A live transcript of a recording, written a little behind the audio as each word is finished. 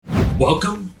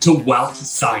Welcome to Wealth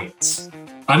Science.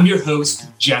 I'm your host,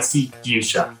 Jesse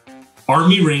Fuchsia,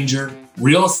 Army Ranger,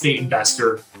 real estate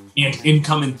investor, and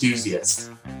income enthusiast.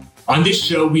 On this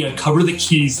show, we uncover the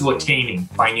keys to attaining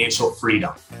financial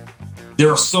freedom.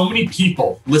 There are so many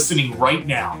people listening right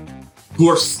now who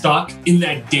are stuck in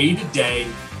that day-to-day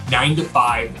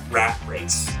 9-to-5 rat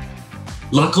race.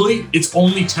 Luckily, it's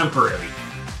only temporary.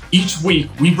 Each week,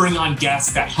 we bring on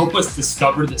guests that help us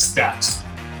discover the steps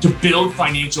to build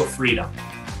financial freedom,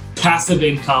 passive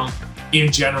income, and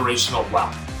generational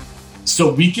wealth,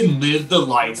 so we can live the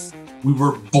life we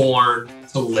were born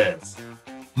to live.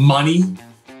 Money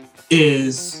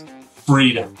is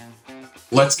freedom.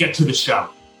 Let's get to the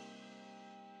show.